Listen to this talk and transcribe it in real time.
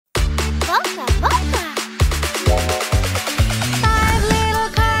Voca, Voca. Five little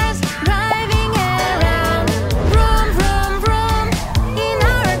cars driving around. Vroom, vroom, vroom in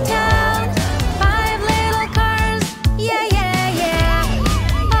our town. Five little cars, yeah, yeah, yeah.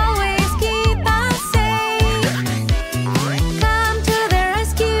 Always keep us safe. Come to the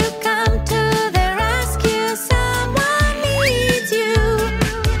rescue, come to the rescue. Someone needs you.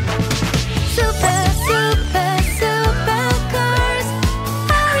 Super, super, super cars.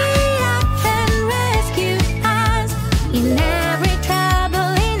 Hurry up and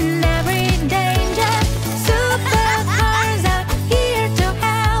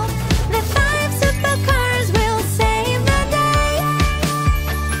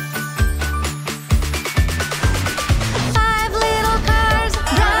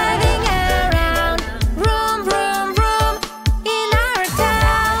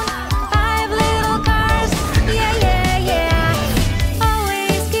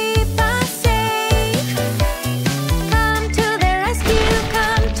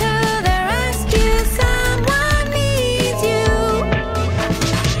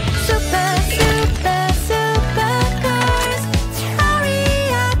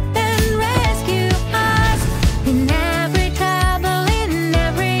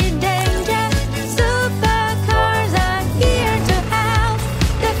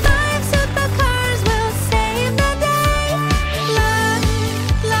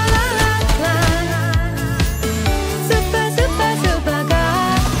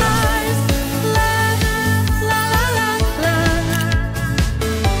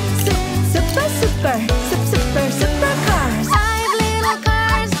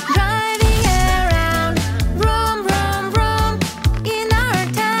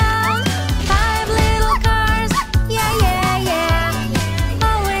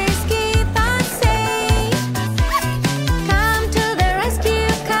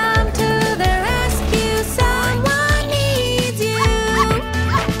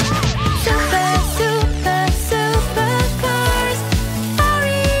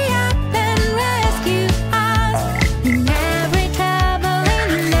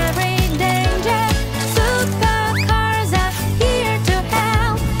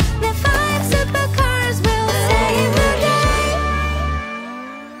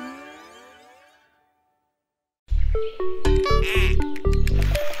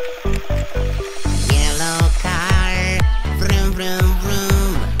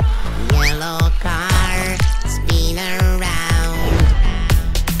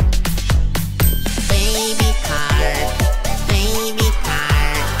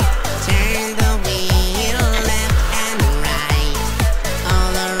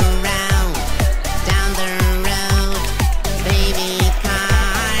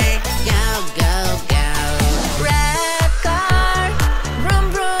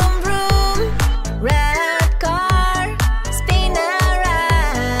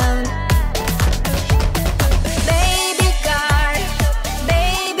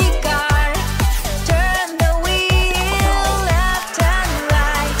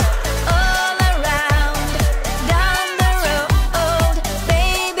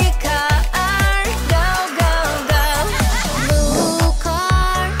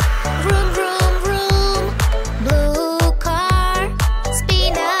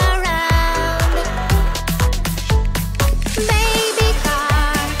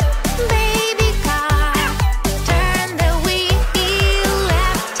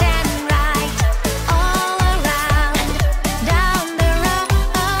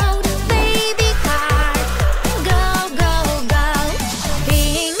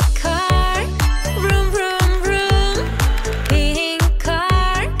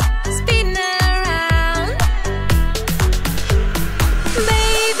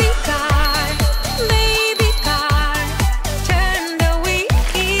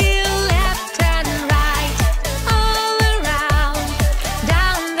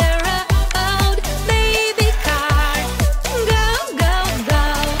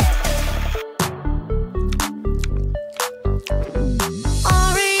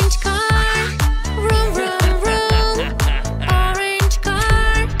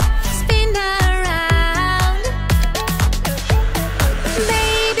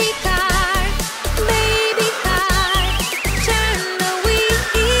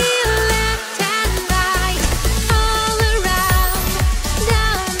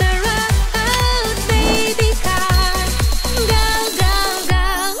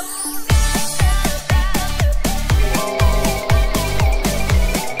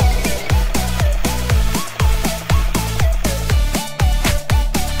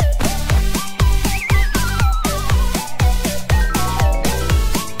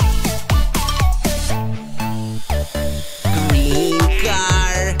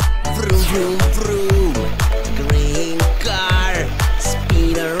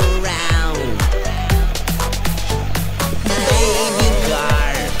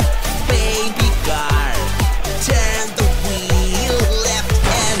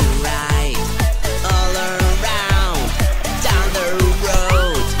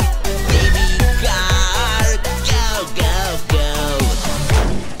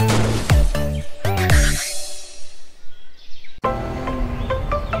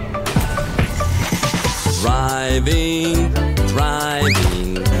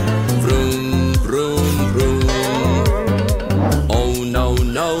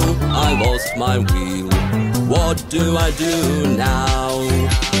no, I lost my wheel. What do I do now?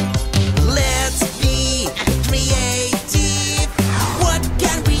 Let's be creative. What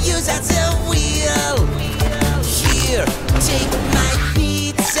can we use as a wheel? Here, take my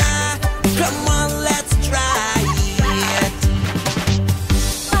pizza. Come on, let's try it.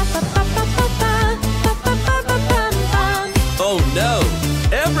 Oh no,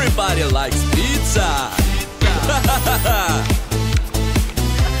 everybody likes pizza.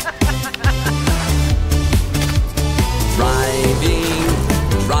 Driving,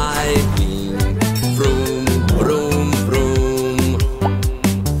 driving, vroom, vroom, vroom.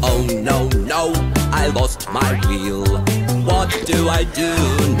 Oh no, no, I lost my wheel. What do I do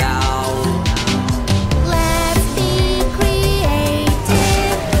now? Let's be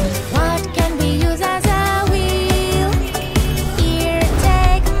creative. What can we use as a wheel? Here,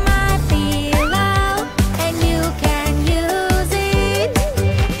 take my pillow, and you can use it.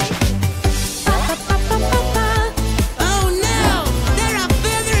 Oh no, there are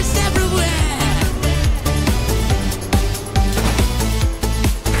feathers everywhere.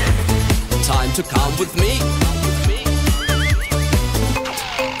 Time to come with me.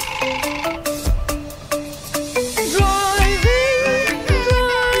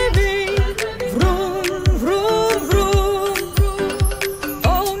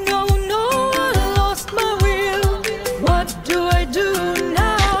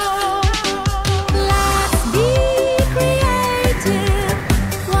 Let's be creative.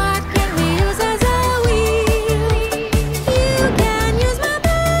 What can we use as a wheel? You can use my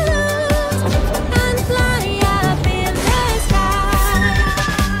balloons and fly up in the sky.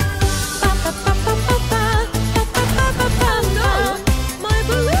 My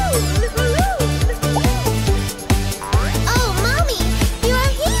balloon, Oh, Mommy, you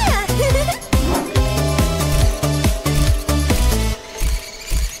are here.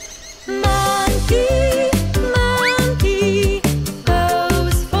 Monkey, monkey,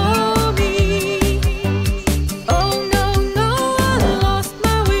 pose for me. Oh no, no, I lost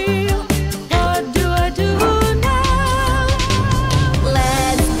my wheel. What do I do now?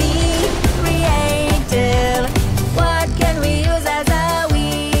 Let's be creative. What can we use as a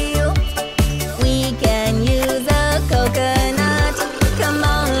wheel? We can use a coconut. Come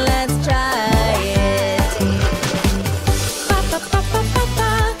on, let's try it.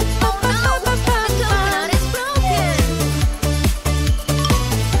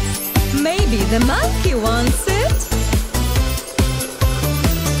 Maybe the monkey wants it.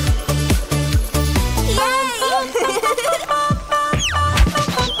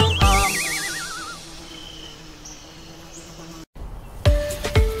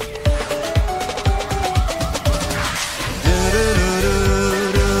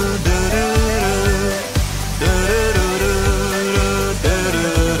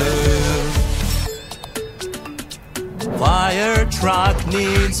 Fire truck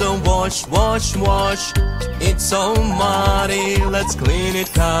needs a wash, wash, wash. It's so muddy, let's clean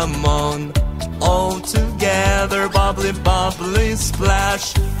it, come on. All together, bubbly, bubbly,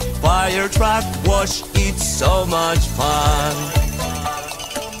 splash. Fire truck wash, it's so much fun.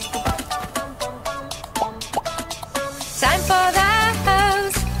 Time for the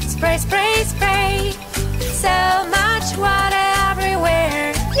hose. Spray, spray, spray. So much water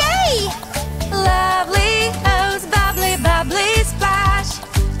everywhere. Yay! Lovely hose, bubbly, bubbly, splash.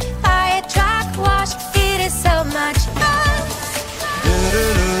 Fire truck wash, it is so much fun.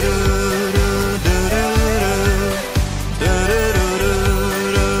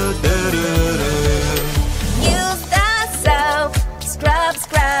 Use the soap. Scrub,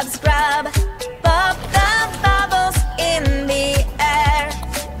 scrub, scrub. Pop the bubbles in the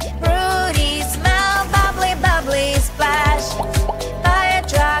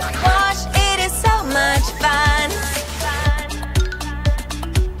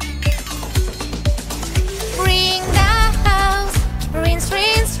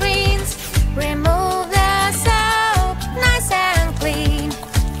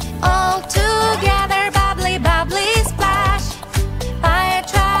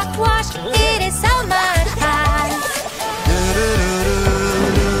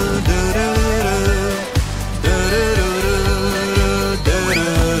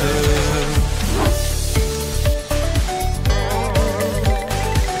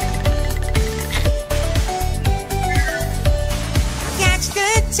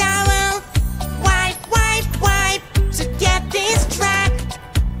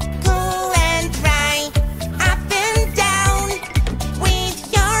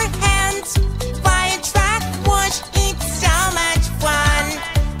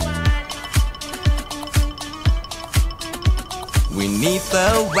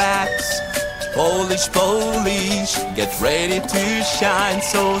wax. Polish, polish, get ready to shine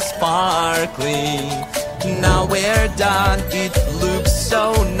so sparkling. Now we're done, it looks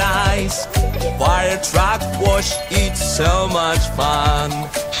so nice. Fire truck wash, it's so much fun.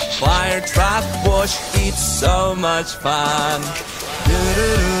 Fire truck wash, it's so much fun.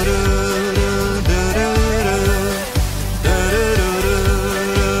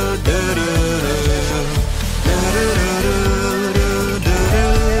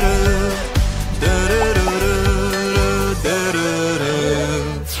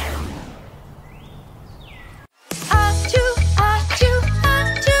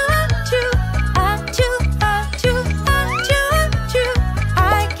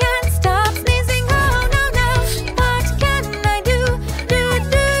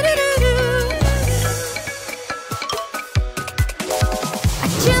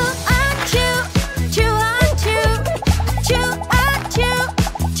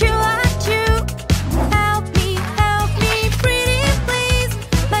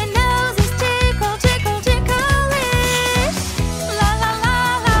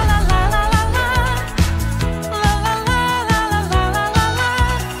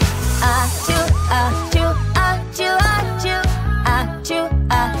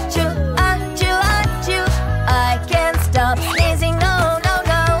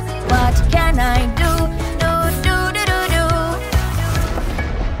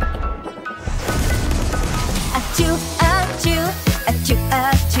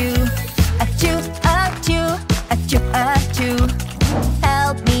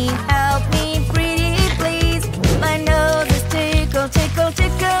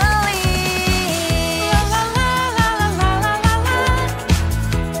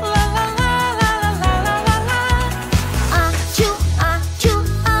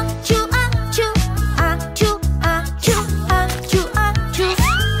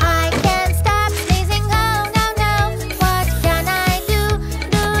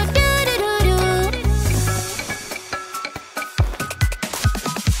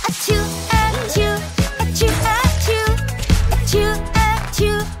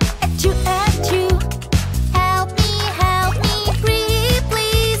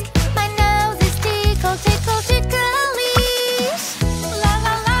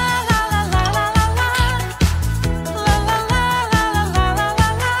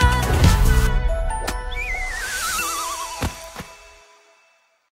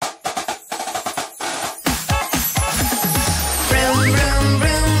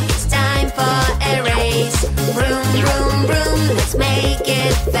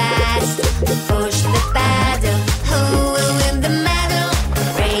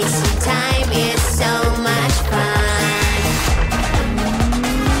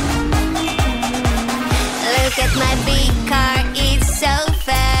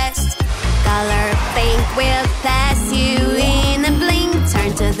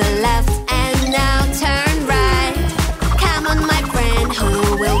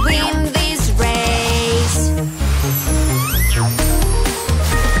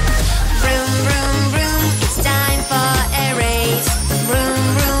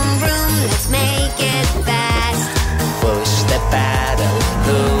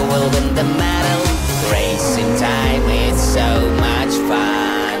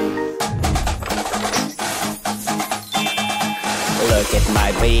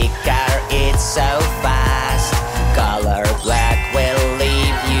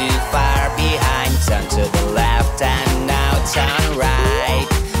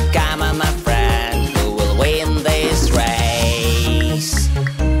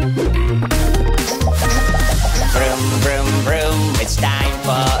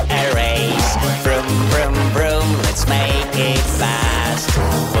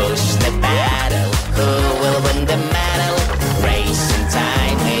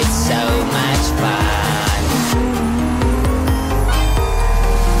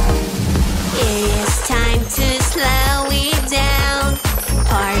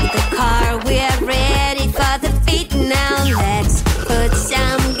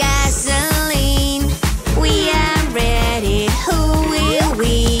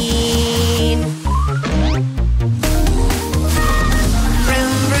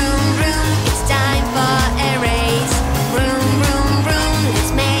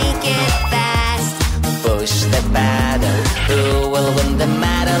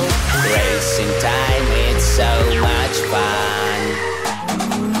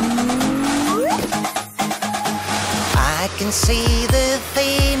 See the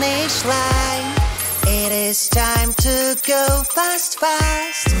finish line. It is time to go fast,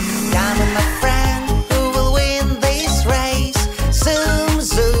 fast. Come on, my friend, who will win this race? Zoom,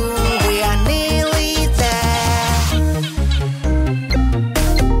 zoom.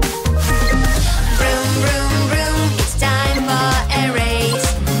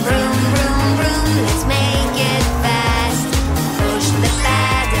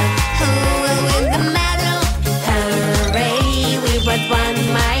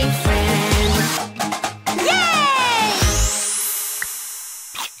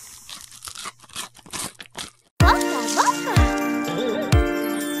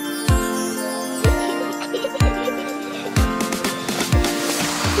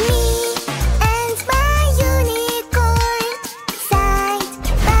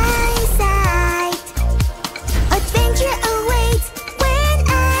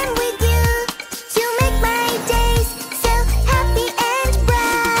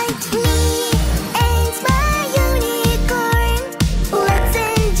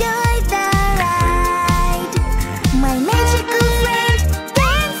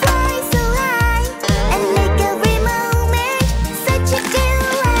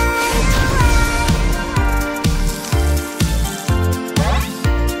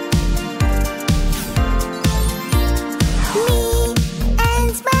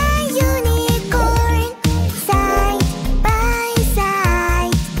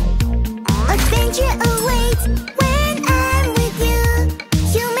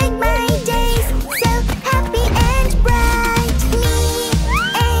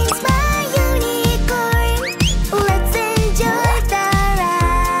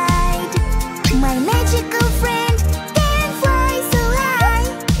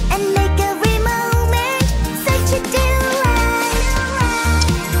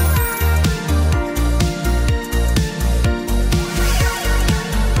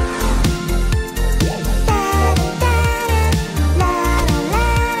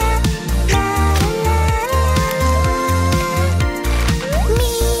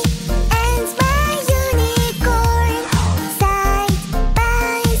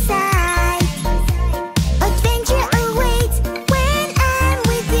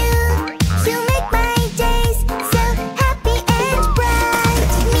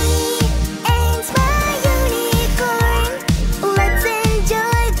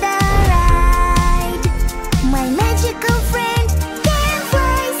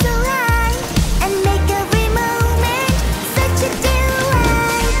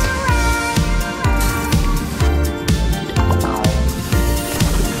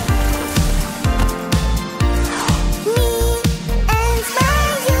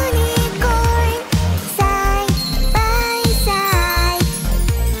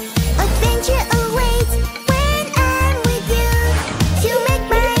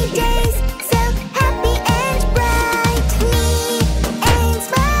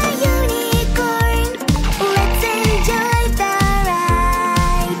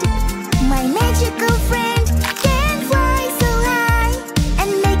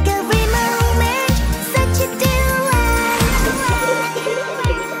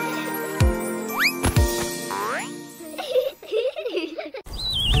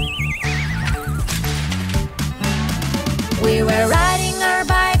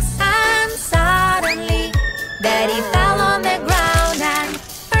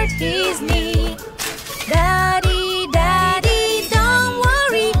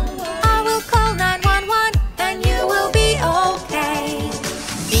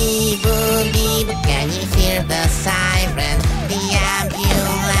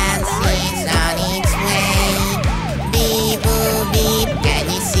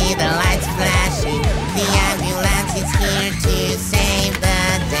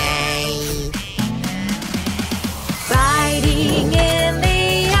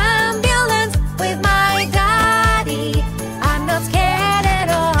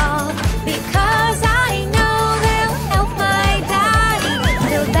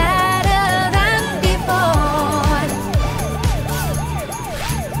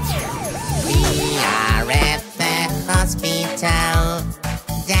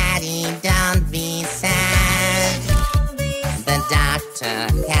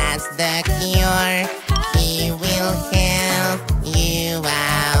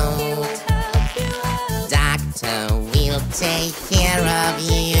 care of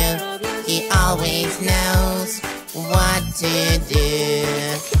you. He always knows what to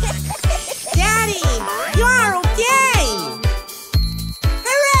do. Daddy, you are okay!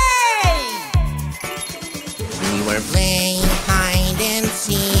 Hooray! We were playing hide and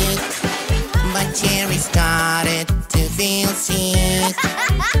seek, but Cherry started to feel sick.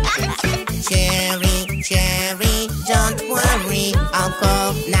 Cherry, Cherry, don't worry, I'll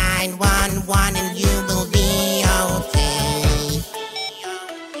call 911 and you will be okay.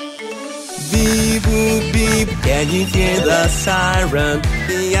 Beep, boop, beep, can you hear the siren?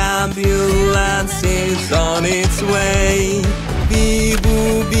 The ambulance is on its way. Beep,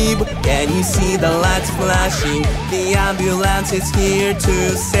 boop, beep, can you see the lights flashing? The ambulance is here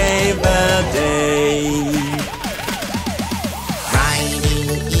to save the day. Riding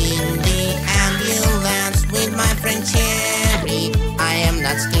in the ambulance with my friend Cherry, I am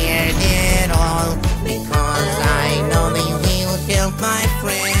not scared at all, because I know they will help my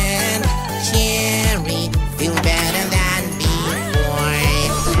friend Cherry feel better than before.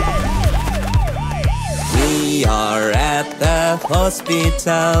 We are at the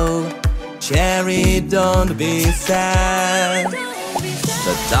hospital. Cherry, don't be sad.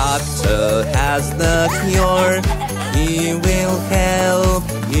 The doctor has the cure. He will help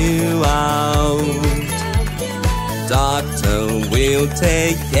you out. Doctor will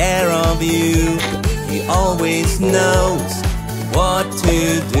take care of you. He always knows what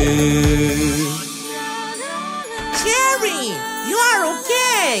to do. Cherry, you are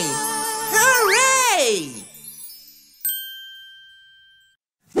okay! Hooray!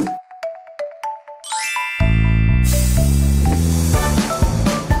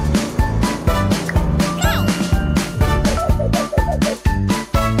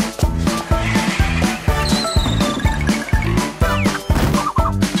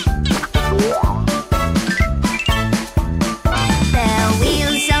 The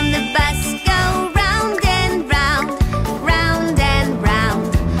wheels on the bus go round and round, round and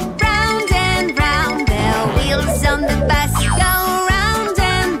round, round and round. The wheels on the bus go round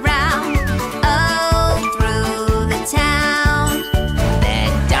and round, all through the town. The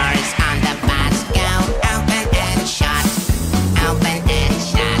doors on the bus go open and shut, open and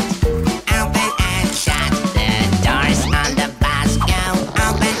shut, open and shut. The doors on the bus go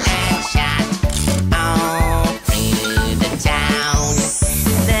open and shut, all through the town.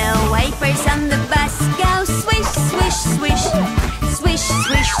 The wipers on the bus go swish, swish, swish, swish,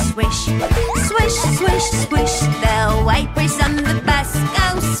 swish, swish, swish, swish, swish. The wipers on the bus go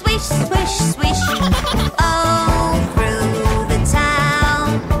swish, swish, swish, all through the town.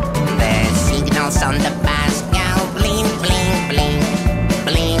 The signals on the bus go bling, bling, bling,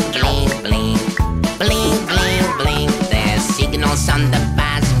 bling, bling, bling, bling, bling, bling. The signals on the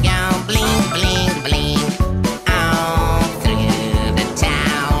bus go bling, bling, bling, all through the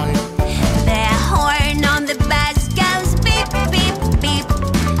town. The horn on the bus goes beep, beep, beep,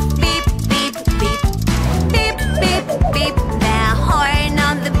 beep, beep, beep, beep, beep, beep. The horn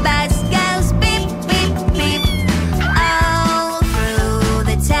on the bus goes beep, beep, beep, all through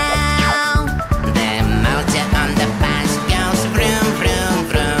the town. The motor on the bus goes vroom, vroom,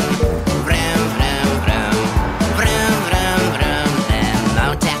 vroom, vroom, vroom, vroom, vroom, vroom, vroom. The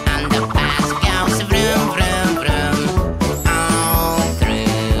motor on the bus goes vroom, vroom, vroom, all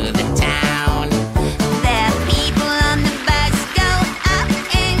through the town. The people on the bus go up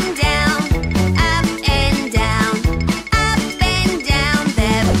and down, up and down, up and down.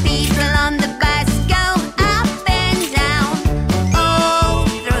 The people on the bus go up and down, all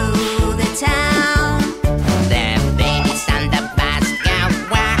through the town. The babies on the bus go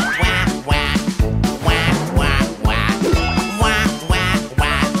wah, wah, wah, wah, wah, wah, wah, wah,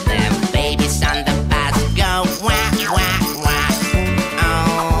 wah. The babies on the bus go wah, wah, wah,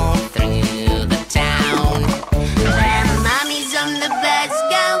 all through the town. The mommies on the bus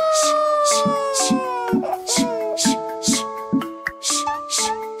go shh, shh, shh, shh, shh, shh,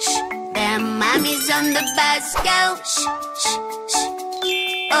 shh, shh. The mommies on the bus go shh, shh, shh,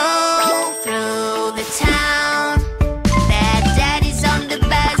 all through the town. The daddies on the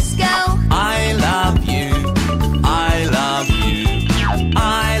bus go I love you, I love you,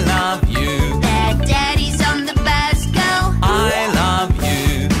 I love you, The daddies on the bus go I love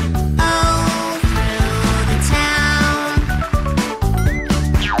you. all through the town.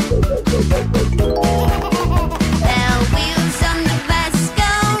 The wheels on the bus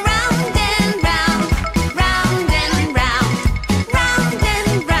go round and round, round and round,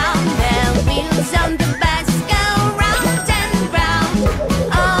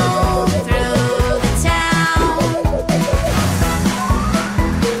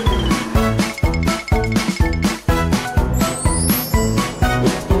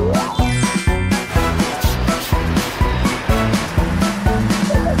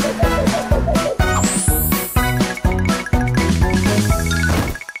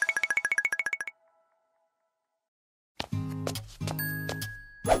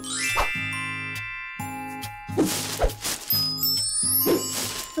 Let's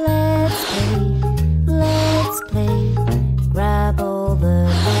play, grab all the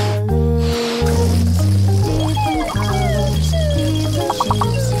balloons. Different colors, different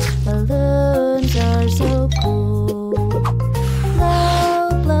shapes, balloons are so cool. Blow,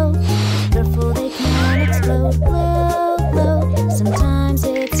 blow, careful they can explode. Blow, blow, sometimes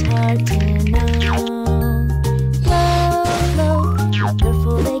it's hard to know. Blow, blow,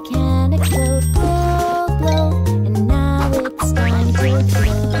 careful they can explode. Blow, blow, and now it's time to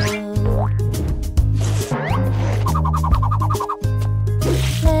blow.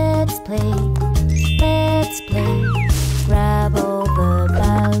 Let's play, grab all the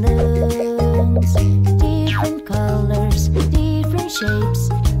balloons. Different colors, different shapes,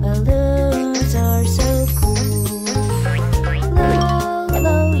 balloons are so cool. Blow,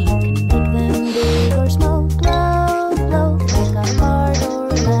 blow, you can make them big or small. Blow, blow, like a heart or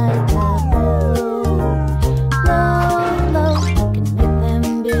like a bow.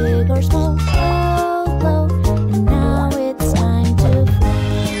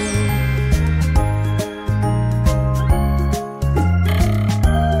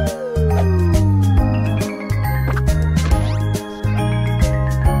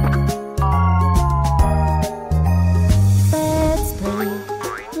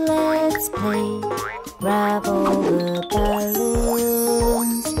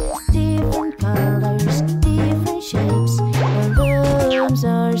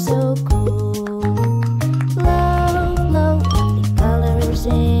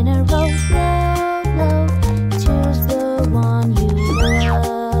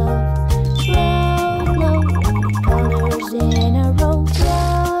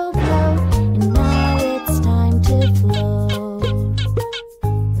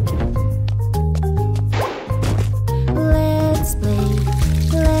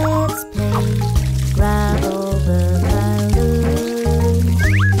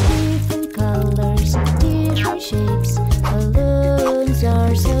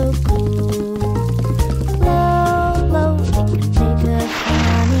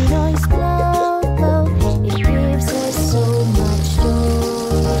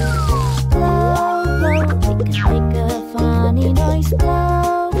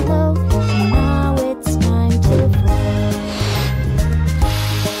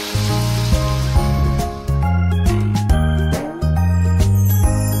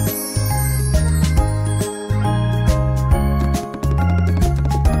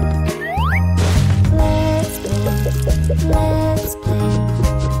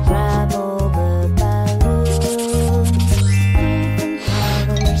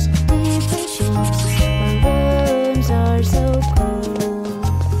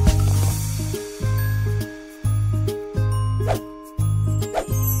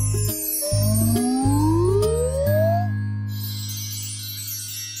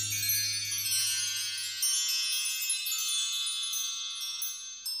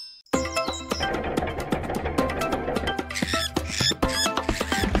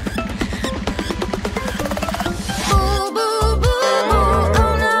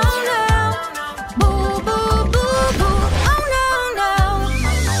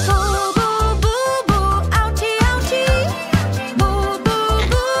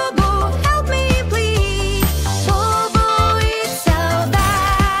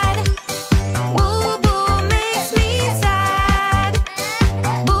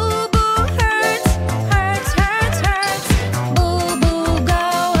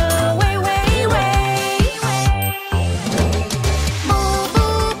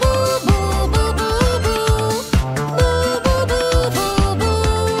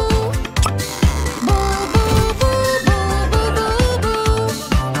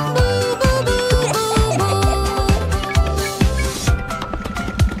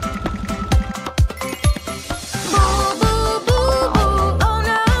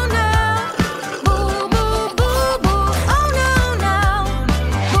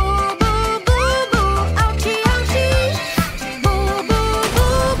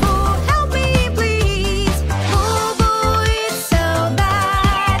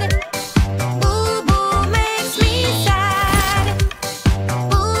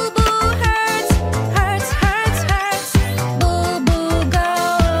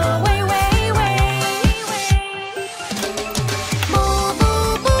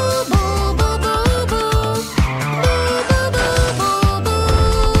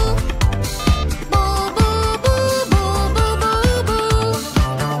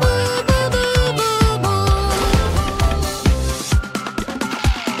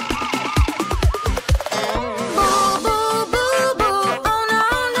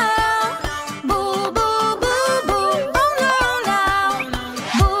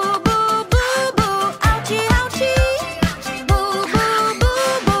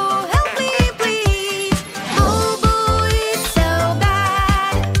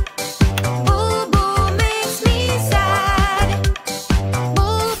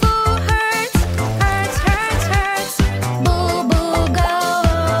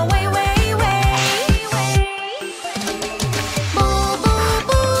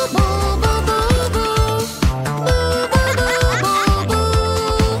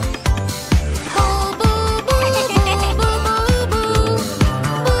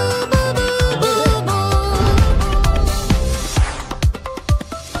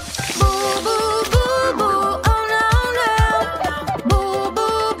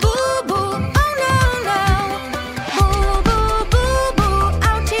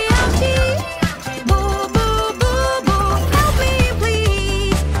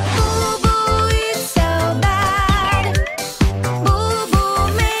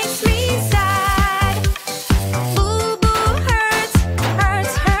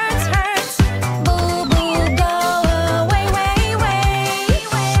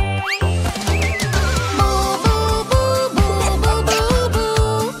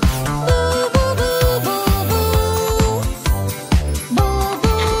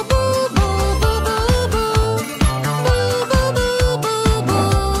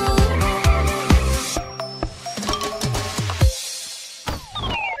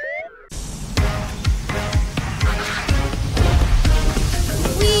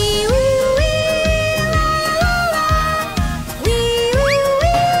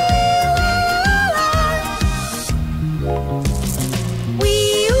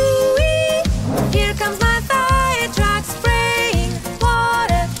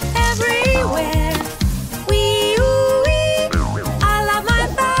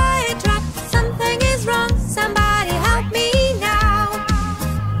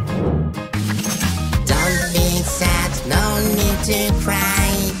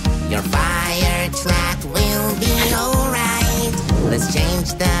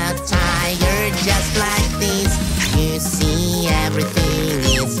 the tire just like this. You see everything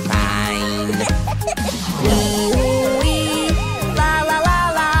is fine. Wee oo wee, la la la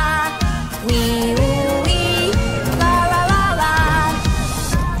la. Wee oo wee, la la la la.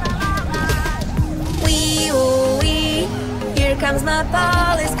 Wee oo wee, here comes my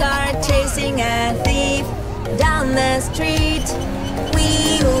police car chasing a thief down the street.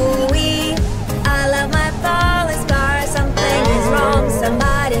 Wee oo wee, I love my police car. Something is wrong,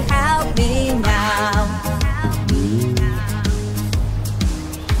 somebody help me now.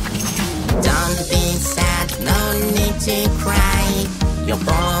 Don't be sad, no need to cry. Your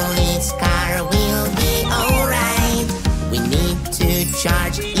police car will be alright. We need to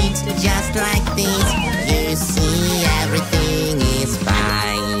charge it just like this. You see everything is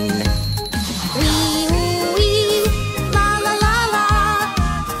fine. Wee oo wee, la la la la.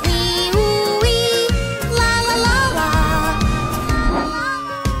 Wee oo wee, la la la la.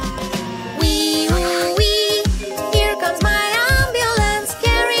 Wee oo wee, here comes my ambulance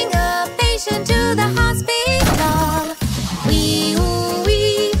carrying a patient to the hospital. Wee oo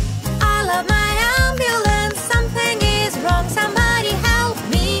wee, I love my ambulance. Something is wrong, somebody help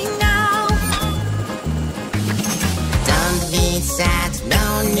me now. Don't be sad, no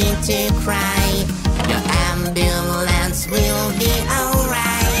need to cry.